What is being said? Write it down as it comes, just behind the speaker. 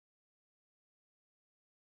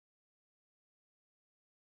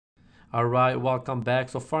All right, welcome back.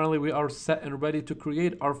 So finally we are set and ready to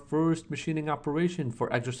create our first machining operation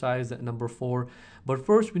for exercise number 4. But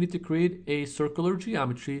first we need to create a circular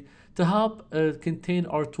geometry to help contain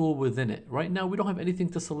our tool within it. Right now we don't have anything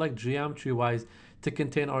to select geometry wise to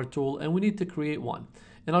contain our tool, and we need to create one.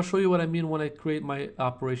 And I'll show you what I mean when I create my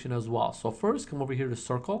operation as well. So first come over here to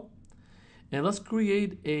circle, and let's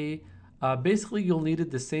create a basically you'll need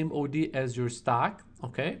it the same OD as your stock,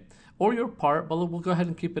 okay, or your part, but we'll go ahead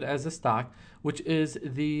and keep it as a stock, which is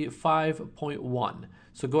the 5.1.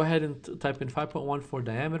 So go ahead and type in 5.1 for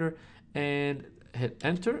diameter and hit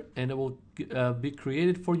enter, and it will be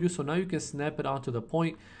created for you. So now you can snap it onto the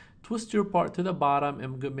point, twist your part to the bottom,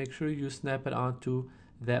 and make sure you snap it onto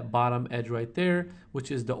that bottom edge right there, which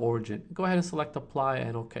is the origin. Go ahead and select apply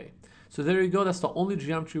and OK. So there you go. That's the only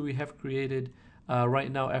geometry we have created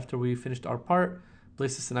right now after we finished our part.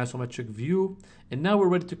 Place this in isometric view, and now we're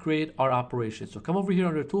ready to create our operation. So come over here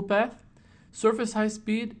under toolpath, surface high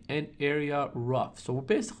speed, and area rough. So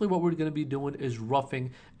basically what we're going to be doing is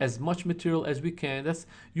roughing as much material as we can. That's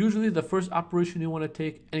usually the first operation you want to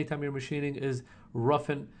take anytime you're machining, is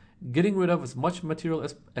roughing, getting rid of as much material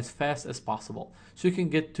as fast as possible, so you can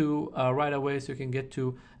get to right away, so you can get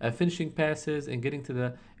to finishing passes and getting to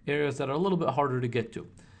the areas that are a little bit harder to get to.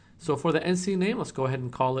 So for the NC name, let's go ahead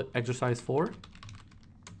and call it exercise 4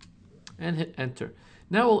 and hit enter.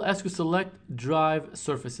 Now we'll ask you to select drive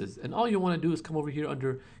surfaces, and all you want to do is come over here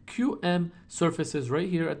under QM surfaces right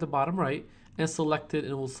here at the bottom right and select it,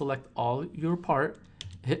 and it will select all your part.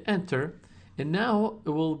 Hit enter, and now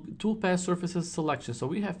it will toolpath surfaces selection. So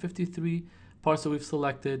we have 53 parts that we've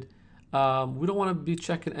selected. We don't want to be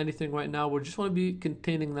checking anything right now. We just want to be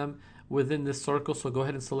containing them within this circle. So go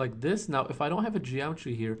ahead and select this. Now if I don't have a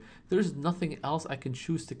geometry here, there's nothing else I can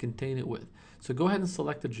choose to contain it with. So go ahead and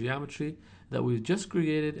select the geometry that we've just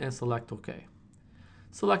created and select OK.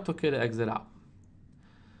 Select OK to exit out.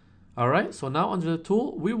 Alright, so now under the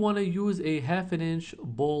tool, we want to use a 1/2 inch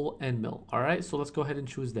bowl end mill. Alright, so let's go ahead and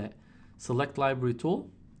choose that. Select library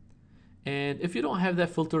tool. And if you don't have that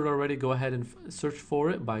filtered already, go ahead and search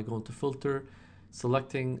for it by going to filter,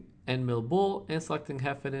 selecting end mill bowl, and selecting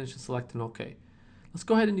 1/2 inch and selecting OK. Let's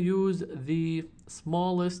go ahead and use the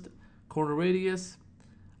smallest corner radius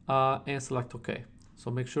and select OK.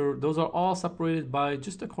 So make sure those are all separated by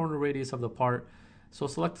just the corner radius of the part. So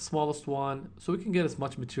select the smallest one so we can get as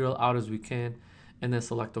much material out as we can, and then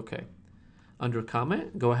select OK. Under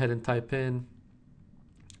comment, go ahead and type in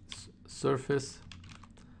surface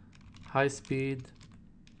high speed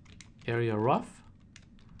area rough.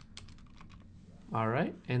 All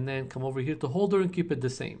right, and then come over here to holder and keep it the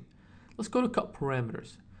same. Let's go to cut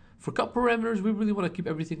parameters. For cut parameters, we really want to keep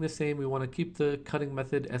everything the same. We want to keep the cutting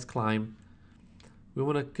method as climb. We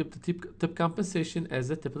want to keep the tip compensation as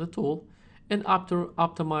the tip of the tool, and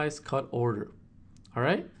optimize cut order. All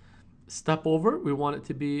right, step over, we want it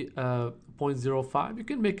to be 0.05. You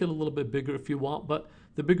can make it a little bit bigger if you want, but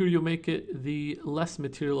the bigger you make it, the less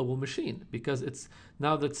material it will machine, because it's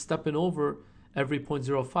now that stepping over every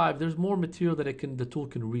 0.05, there's more material that the tool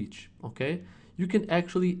can reach. Okay, you can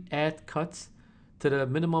actually add cuts to the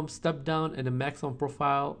minimum step down and the maximum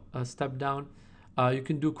profile step down. You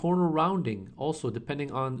can do corner rounding also,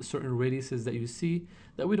 depending on certain radiuses that you see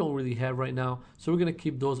that we don't really have right now. So we're going to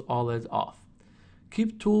keep those all as off.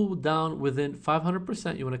 Keep tool down within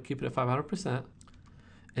 500%. You want to keep it at 500%.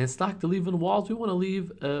 And stock to leave in walls, we want to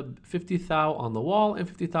leave 50 thou on the wall and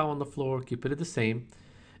 50 thou on the floor. Keep it at the same.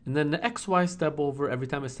 And then the XY step over, every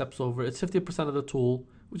time it steps over, it's 50% of the tool,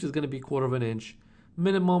 which is going to be 1/4 inch,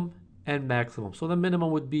 minimum and maximum. So the minimum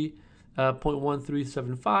would be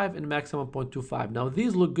 0.1375 and maximum 0.25. Now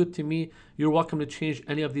these look good to me. You're welcome to change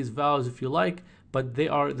any of these values if you like, but they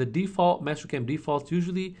are the default. MASTERCAM defaults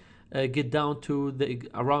usually get down to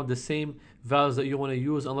around the same values that you want to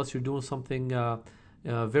use, unless you're doing something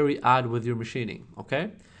very odd with your machining.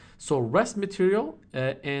 Okay, so rest material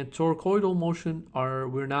and toroidal motion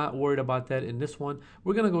we're not worried about that in this one.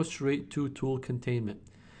 We're gonna go straight to tool containment.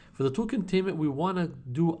 For the tool containment, we want to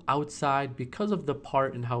do outside because of the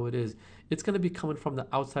part and how it is. It's going to be coming from the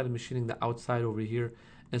outside of machining, the outside over here.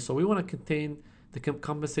 And so we want to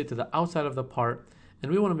compensate to the outside of the part.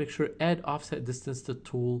 And we want to make sure add offset distance to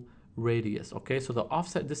tool radius. Okay, so the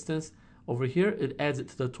offset distance over here, it adds it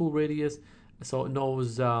to the tool radius, so it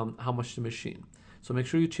knows how much to machine. So make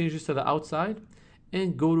sure you change this to the outside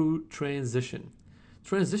and go to transition.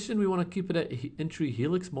 Transition, we want to keep it at entry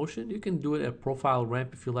helix motion. You can do it at profile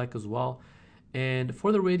ramp if you like as well. And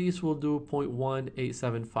for the radius, we'll do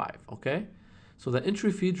 0.1875. Okay, so the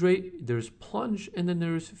entry feed rate, there's plunge and then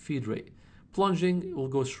there's feed rate. Plunging will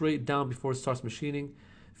go straight down before it starts machining.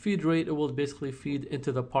 feed rate, it will basically feed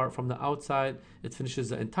into the part from the outside. It finishes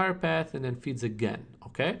the entire path and then feeds again,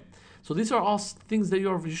 okay? So these are all things that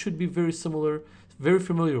you should be very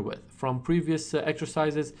familiar with from previous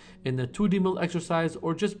exercises in the 2D mill exercise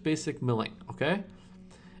or just basic milling, okay?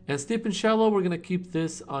 And steep and shallow, we're gonna keep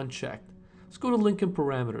this unchecked. Let's go to linking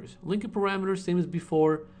parameters. Linking parameters, same as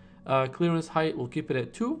before. Clearance height, we'll keep it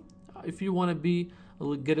at 2. If you wanna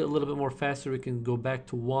get it a little bit more faster, we can go back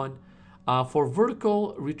to 1. For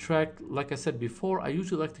vertical retract, like I said before, I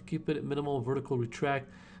usually like to keep it at minimal vertical retract.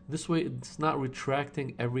 This way it's not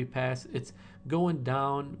retracting every pass, it's going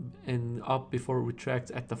down and up before it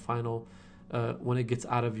retracts at the final, when it gets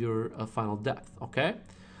out of your final depth, okay?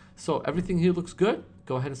 So everything here looks good.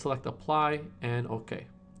 Go ahead and select apply and okay.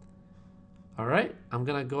 All right, I'm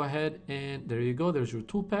gonna go ahead and there you go, there's your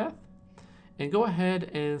toolpath. And go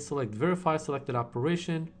ahead and select verify selected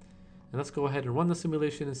operation. And let's go ahead and run the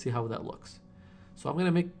simulation and see how that looks. So I'm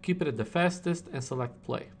gonna keep it at the fastest and select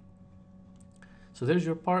play. So there's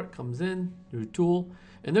your part, comes in, your tool,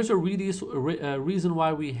 and there's a reason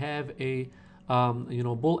why we have a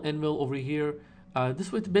bull end mill over here.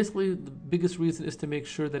 This way, basically, the biggest reason is to make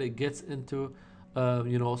sure that it gets into all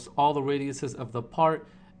the radiuses of the part,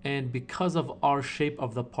 and because of our shape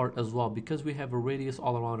of the part as well, because we have a radius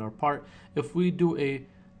all around our part. If we do a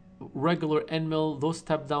regular end mill, those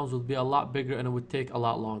step downs would be a lot bigger and it would take a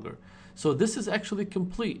lot longer. So this is actually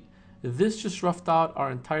complete. This just roughed out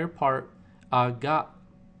our entire part. Got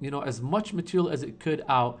as much material as it could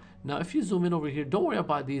out. Now if you zoom in over here, don't worry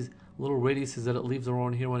about these little radiuses that it leaves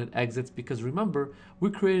around here when it exits, because remember, we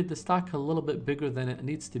created the stock a little bit bigger than it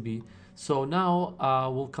needs to be. So now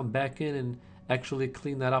we'll come back in and actually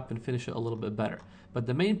clean that up and finish it a little bit better. But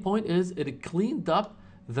the main point is it cleaned up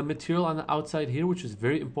the material on the outside here, which is a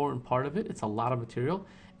very important part of it. It's a lot of material,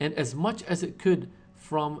 and as much as it could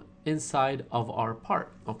from inside of our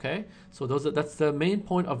part, okay? So that's the main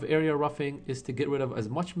point of area roughing, is to get rid of as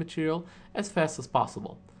much material as fast as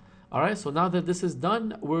possible. All right, so now that this is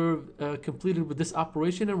done, we're completed with this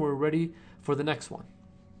operation and we're ready for the next one.